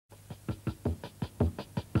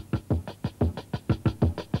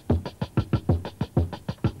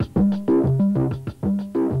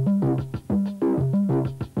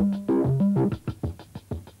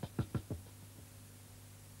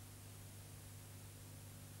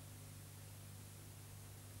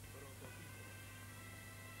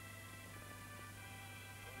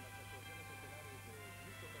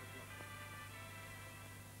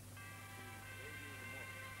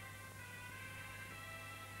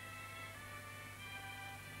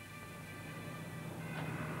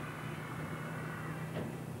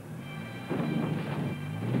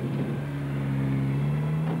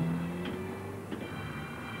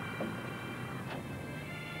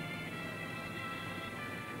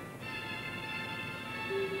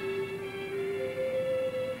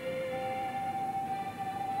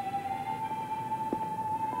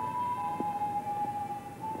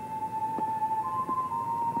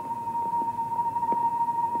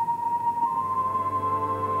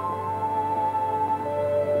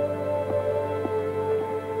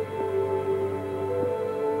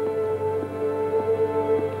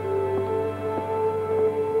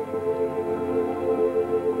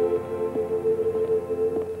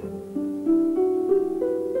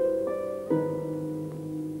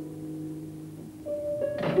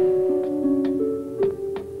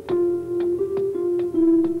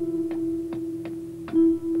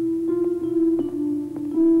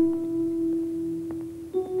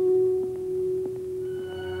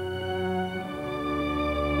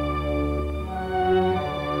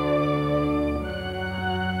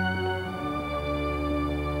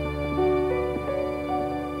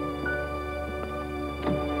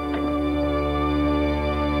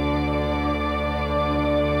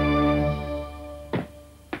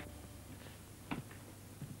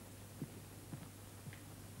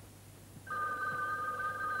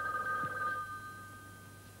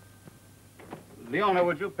Leona,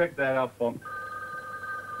 would you pick that up for me?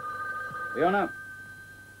 Leona?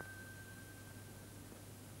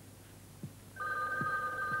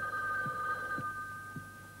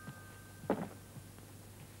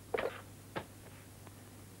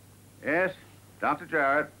 Yes, Dr.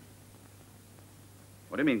 Jarrett.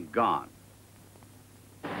 What do you mean, gone?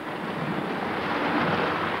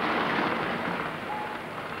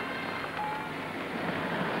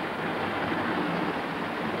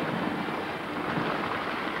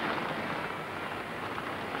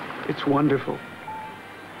 It's wonderful.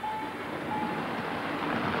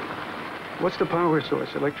 What's the power source?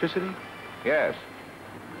 Electricity? Yes.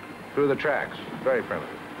 Through the tracks. Very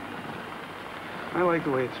primitive. I like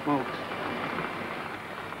the way it smokes.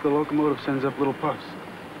 The locomotive sends up little puffs.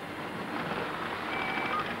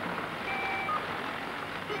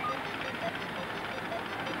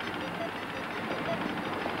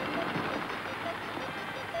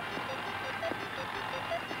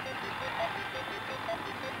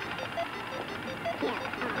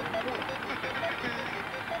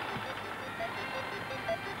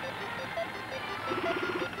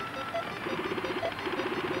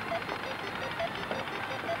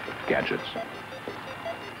 Gadgets.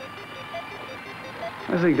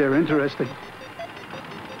 I think they're interesting.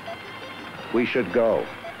 We should go.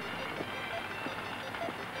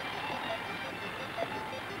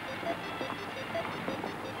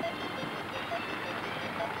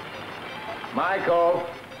 Michael,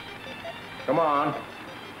 come on.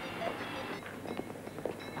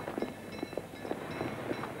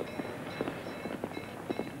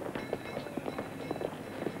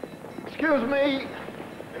 Excuse me.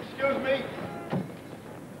 Excuse me.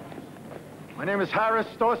 My name is Harris,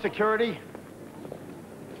 store security.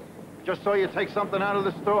 Just saw you take something out of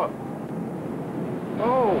the store.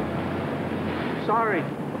 Oh, sorry,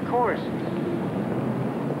 of course.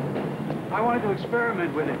 I wanted to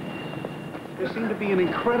experiment with it. There seemed to be an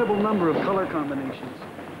incredible number of color combinations.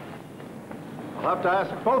 I'll have to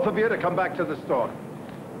ask both of you to come back to the store.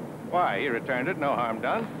 Why? You returned it, no harm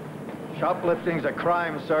done. Shoplifting's a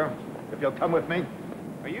crime, sir. If you'll come with me.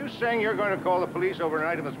 Are you saying you're going to call the police over an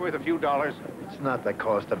item that's worth a few dollars? It's not the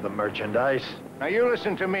cost of the merchandise. Now, you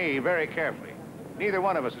listen to me very carefully. Neither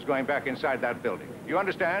one of us is going back inside that building. You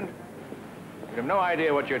understand? You have no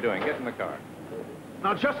idea what you're doing. Get in the car.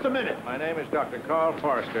 Now, just a minute. My name is Dr. Carl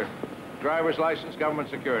Forrester. Driver's license,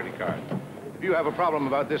 government security card. If you have a problem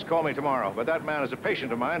about this, call me tomorrow. But that man is a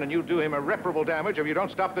patient of mine, and you do him irreparable damage if you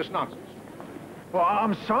don't stop this nonsense. Well,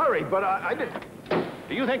 I'm sorry, but I didn't...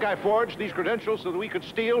 Do you think I forged these credentials so that we could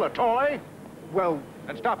steal a toy? Well...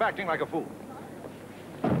 And stop acting like a fool.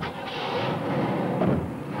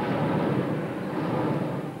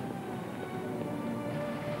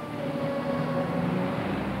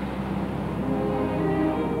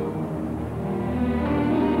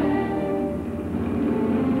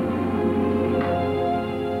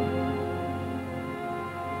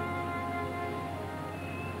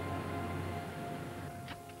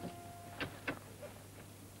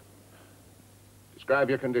 Describe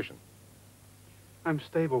your condition. I'm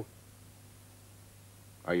stable.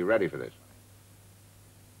 Are you ready for this?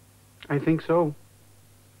 I think so.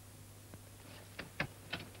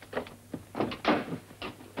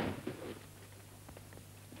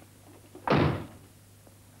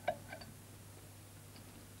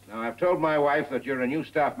 Now, I've told my wife that you're a new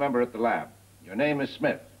staff member at the lab. Your name is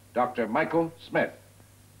Smith, Dr. Michael Smith.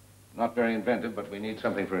 Not very inventive, but we need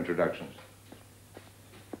something for introductions.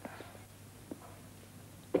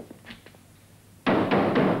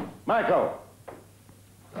 Michael!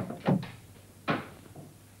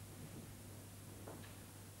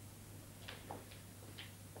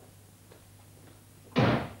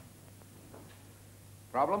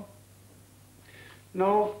 Problem?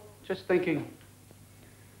 No, just thinking.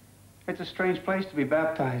 It's a strange place to be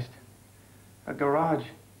baptized. A garage.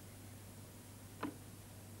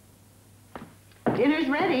 Dinner's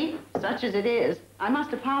ready, such as it is. I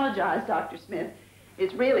must apologize, Dr. Smith.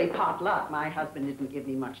 It's really pot luck. My husband didn't give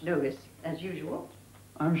me much notice, as usual.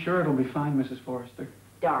 I'm sure it'll be fine, Mrs. Forrester.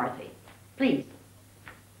 Dorothy, please.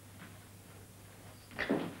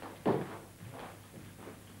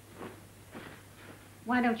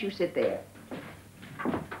 Why don't you sit there?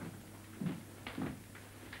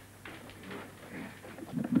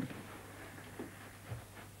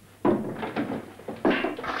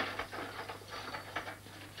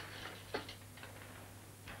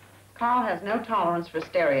 Carl has no tolerance for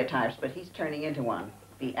stereotypes, but he's turning into one.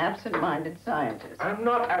 The absent-minded scientist. I'm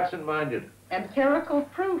not absent-minded. Empirical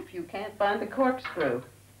proof you can't find the corkscrew.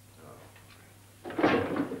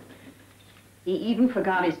 He even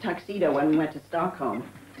forgot his tuxedo when we went to Stockholm.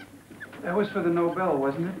 That was for the Nobel,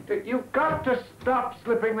 wasn't it? You've got to stop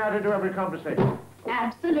slipping that into every conversation.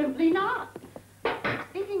 Absolutely not.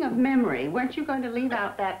 Speaking of memory, weren't you going to leave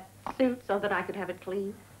out that suit so that I could have it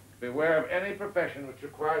cleaned? Beware of any profession which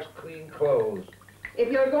requires clean clothes.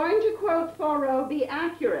 If you're going to quote Thoreau, be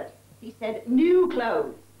accurate. He said new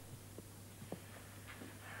clothes.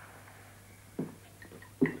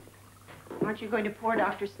 Aren't you going to pour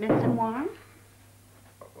Dr. Smith some wine?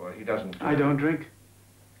 Well, he doesn't... I don't drink.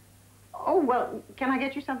 Oh, well, can I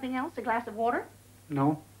get you something else? A glass of water?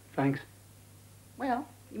 No, thanks. Well,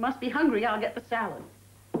 you must be hungry. I'll get the salad.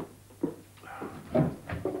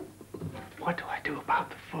 What do I do about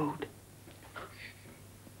the food?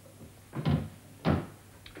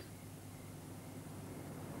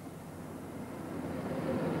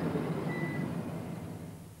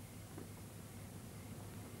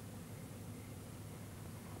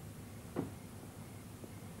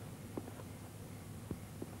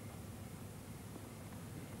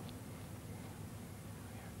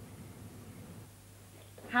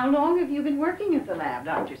 How long have you been working at the lab,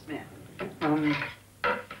 Dr. Smith?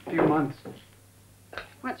 A few months.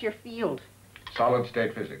 What's your field? Solid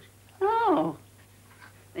state physics. Oh,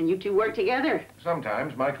 then you two work together.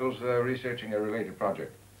 Sometimes Michael's researching a related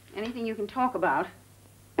project. Anything you can talk about?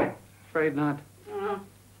 Afraid not.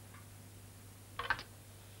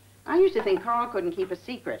 I used to think Carl couldn't keep a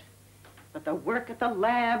secret, but the work at the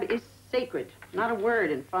lab is sacred. Not a word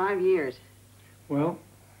in 5 years. Well,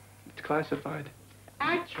 it's classified.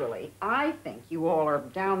 Actually, I think you all are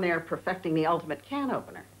down there perfecting the ultimate can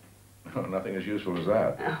opener. Oh, nothing as useful as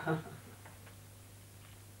that.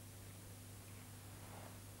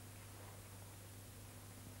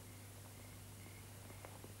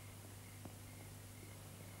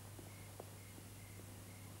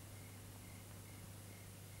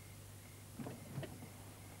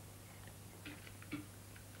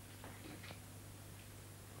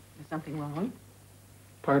 Is something wrong?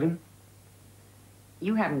 Pardon?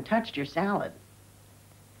 You haven't touched your salad.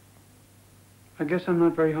 I guess I'm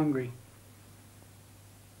not very hungry.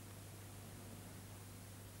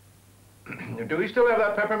 Do we still have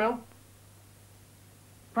that pepper mill?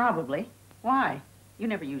 Probably. Why? You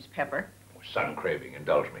never use pepper. Sudden craving,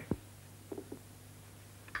 indulge me.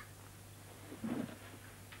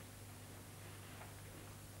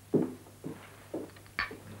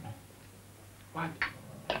 What?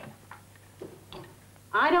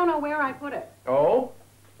 I don't know where I put it. Oh?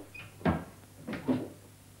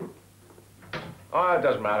 Oh, it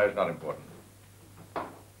doesn't matter. It's not important.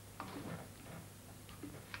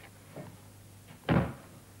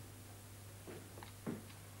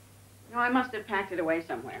 No, I must have packed it away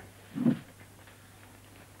somewhere.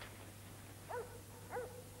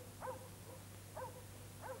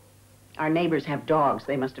 Our neighbors have dogs.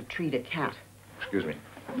 They must have treed a cat. Excuse me.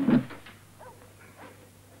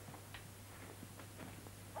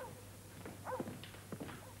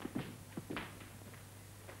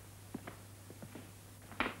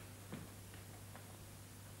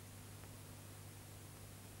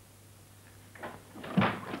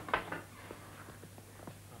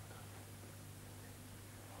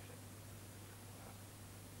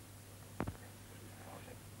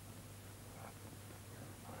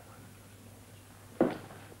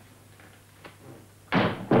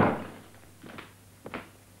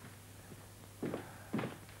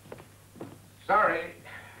 Sorry.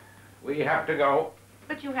 We have to go.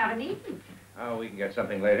 But you haven't eaten. Oh, we can get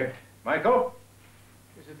something later. Michael?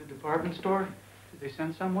 Is it the department store? Did they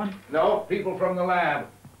send someone? No, people from the lab.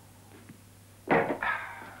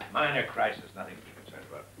 Minor crisis, nothing to be concerned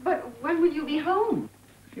about. But when will you be home?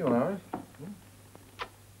 A few hours.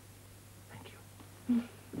 Thank you.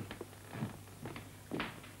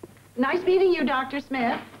 Nice meeting you, Dr.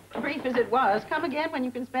 Smith. Brief as it was, come again when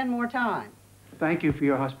you can spend more time. Thank you for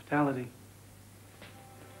your hospitality.